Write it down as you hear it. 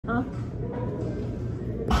Huh?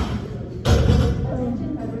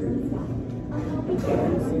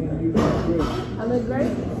 I look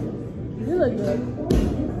great? You look good.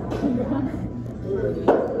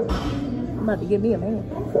 I'm about to give me a man.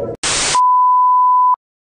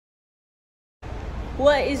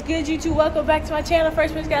 What is good, YouTube? Welcome back to my channel.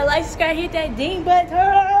 First person got a like, subscribe, hit that ding button,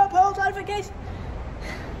 turn on post notifications.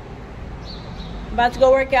 About to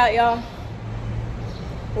go work out, y'all.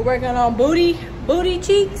 We're working on booty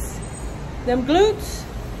cheeks, them glutes,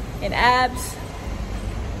 and abs.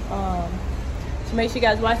 So make sure you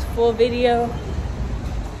guys watch the full video.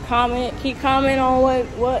 Keep commenting on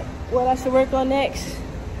what I should work on next.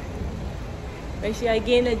 Make sure you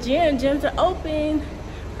get in the gym. Gyms are open.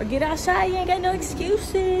 Or get outside. You ain't got no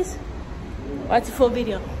excuses. Watch the full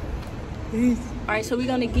video. Peace. All right, so we're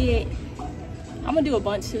gonna I'm gonna do a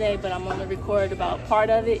bunch today, but I'm gonna record about part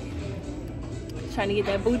of it. Trying to get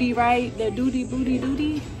that booty right. That booty.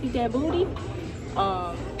 Get that booty.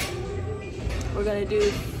 We're gonna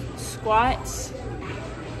do squats,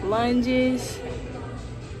 lunges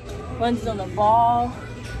on the ball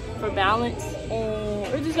for balance,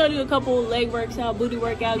 and we're just gonna do a couple leg workouts, booty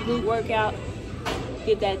workout, glute workout,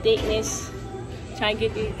 get that thickness, try and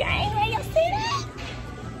get these guys. Y'all see that?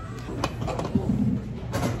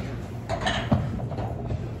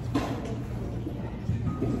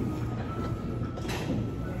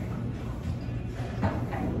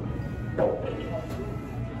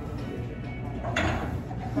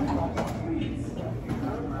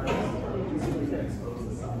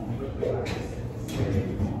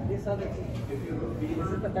 This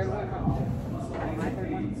is the third one. My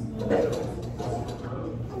third one.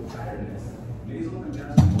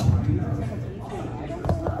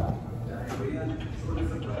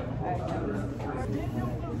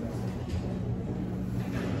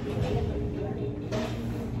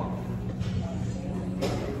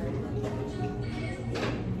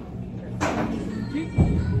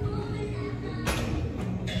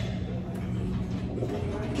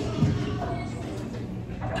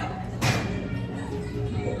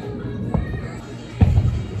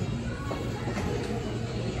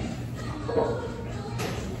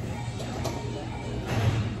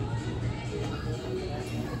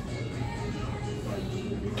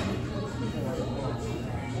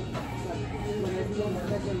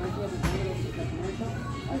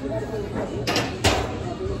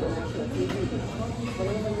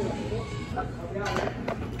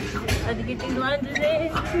 Had to get these lunges in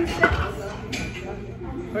 2 sets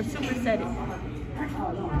or superset it.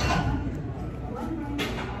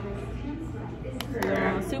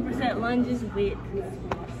 So superset lunges with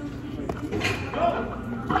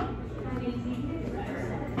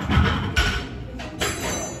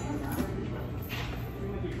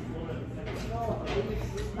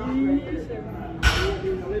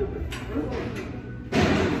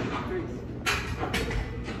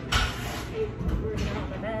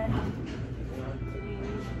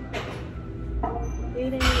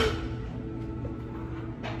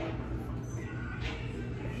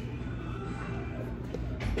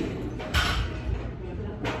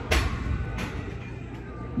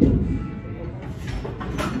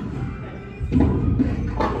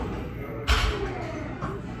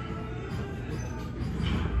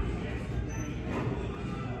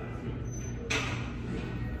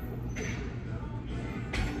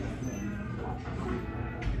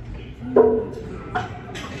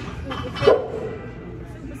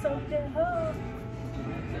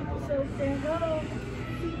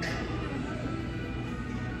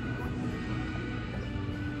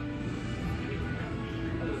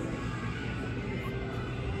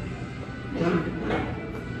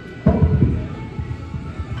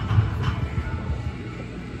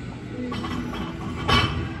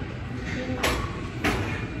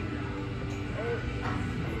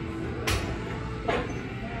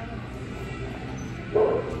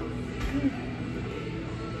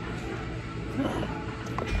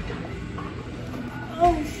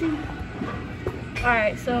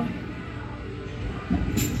Alright, so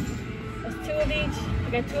that's 2 of each. I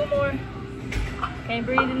got 2 more. Can't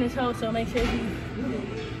breathe in this hole, so make sure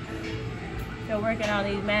you're working on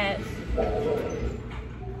these mats.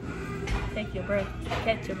 Take your breath,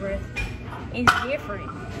 catch your breath. It's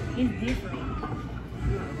different. It's different.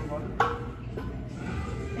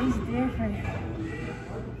 It's different.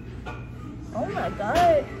 Oh my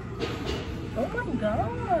god. Oh my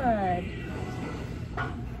god.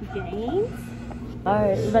 Games.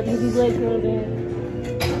 Alright, we're about to get these leg curls in.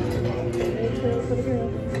 Leg curls for the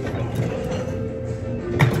girls.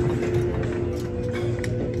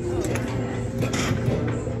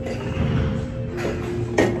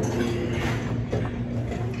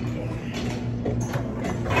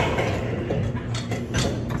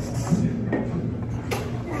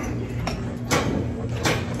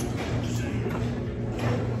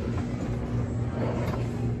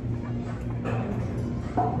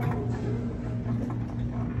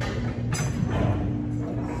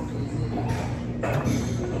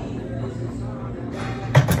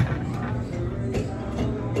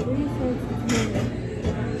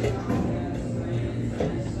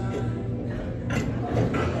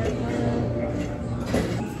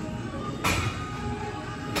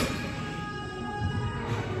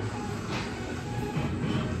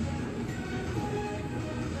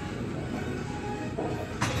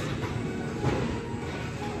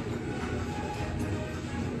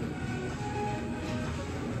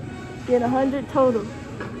 Get 100 total.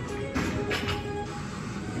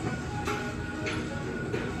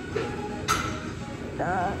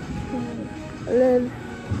 Uh, 11,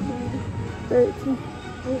 13,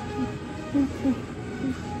 14, 15,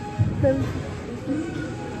 17,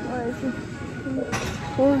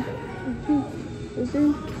 4,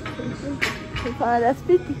 15, 5, that's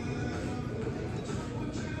 50.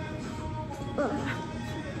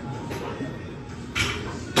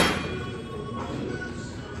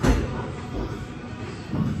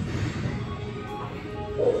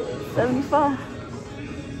 $75.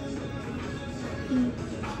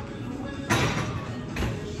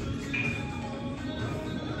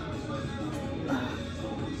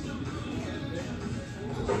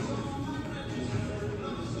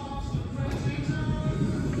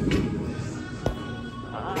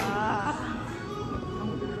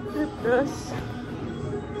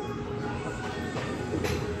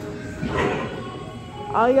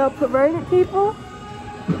 All y'all perverted people,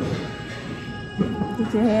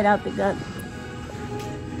 get your head out the gun.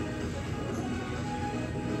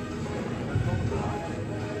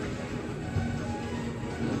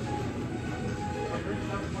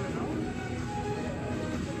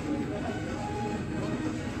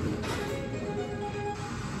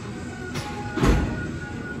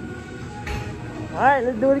 All right,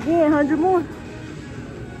 let's do it again. 100 more. 2,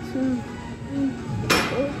 3,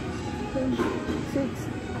 4, 5, 6,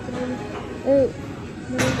 7, 8,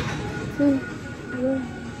 9, 10, 11,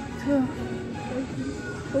 12, 13,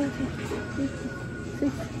 14, 15,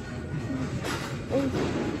 16, 18,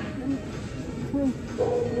 19,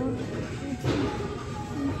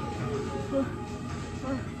 20,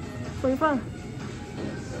 25.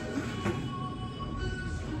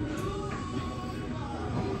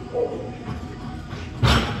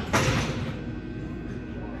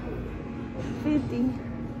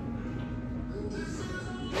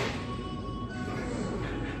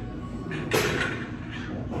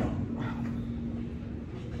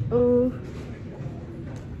 Oh,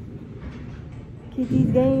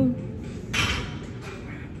 Kitty's game.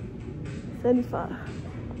 75.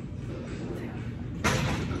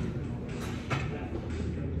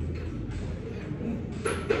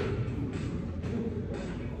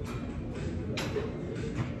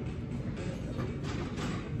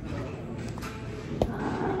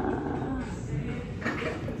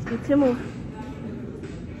 Let's get 10 more.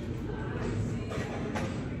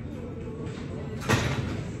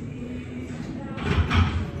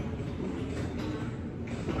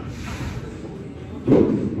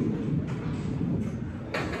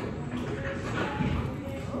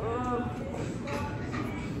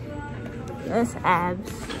 That's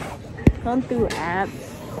abs. Come through abs.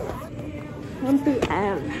 Come through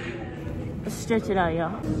abs. Let's stretch it out,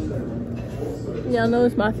 y'all. Y'all know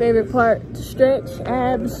it's my favorite part. To stretch,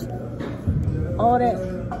 abs, all that.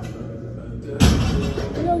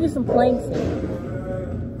 We're gonna get some planks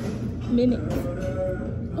in. Minutes.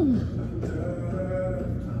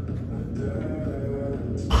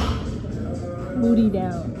 Booty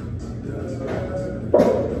down.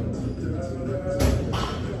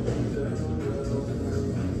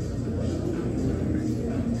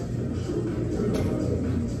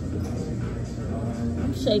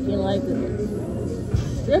 Shaking like a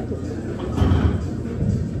stripper.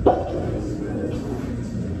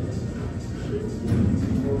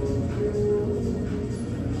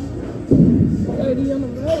 $30 on the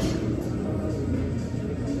road.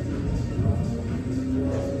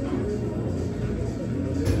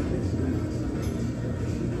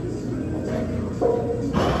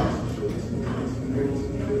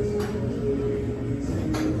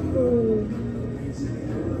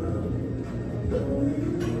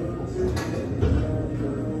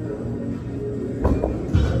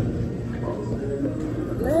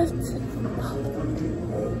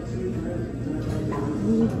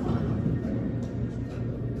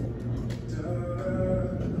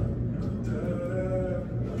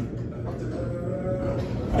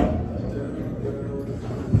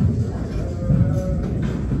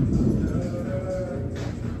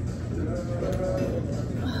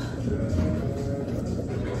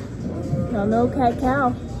 Y'all know cat cow.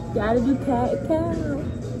 Gotta do cat cow.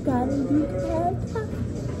 Gotta do cat cow.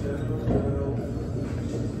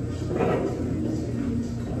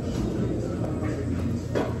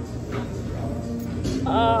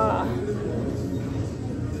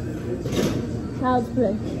 Child's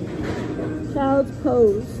play. Child's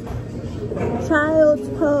pose. Child's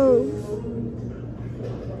pose.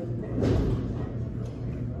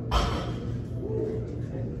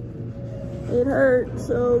 It hurts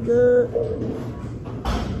so good.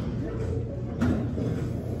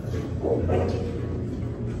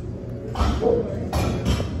 Huh?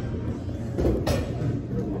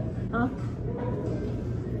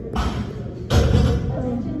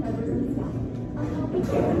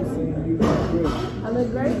 I look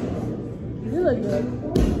great? You look good.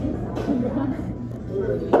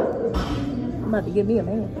 I'm about to give me a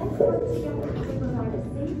man.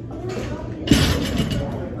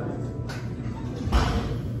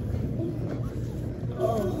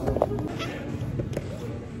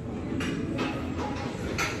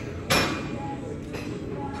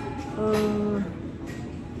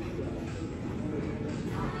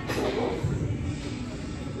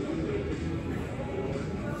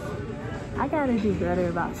 I gotta do better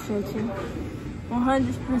about stretching.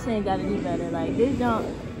 100% gotta do better. Like, this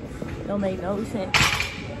don't make no sense.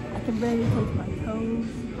 I can barely touch my toes.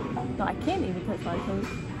 No, I can't even touch my toes.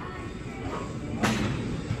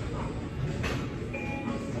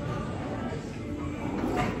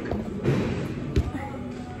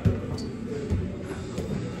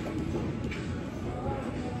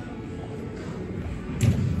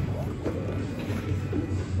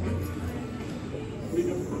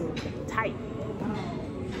 Tight.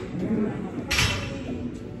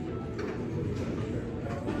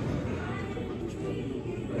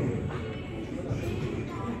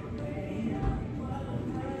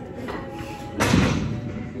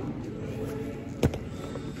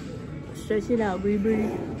 Stretch it out, Bree.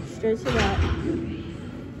 Stretch it out.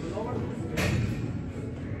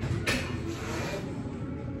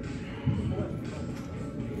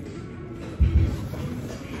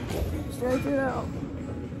 Stretch it out.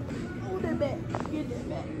 Hold it back. Get that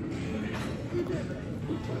back. Get that back.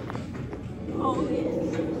 Oh, yeah.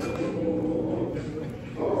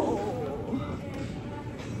 Oh.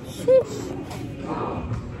 Sheesh.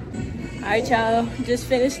 All right, y'all. Just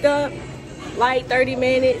finished up. Light 30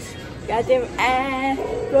 minutes. Got them ass.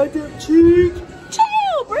 Got them cheeks.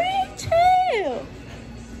 Chill, Bree. Chill.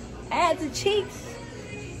 Add the cheeks.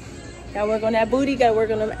 Gotta work on that booty. Gotta work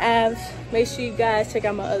on them abs. Make sure you guys check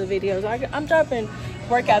out my other videos. I'm dropping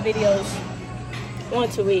workout videos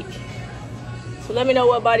once a week. So let me know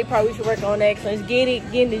what body part we should work on next. Let's get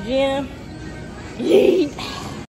it. Get in the gym. Yeet.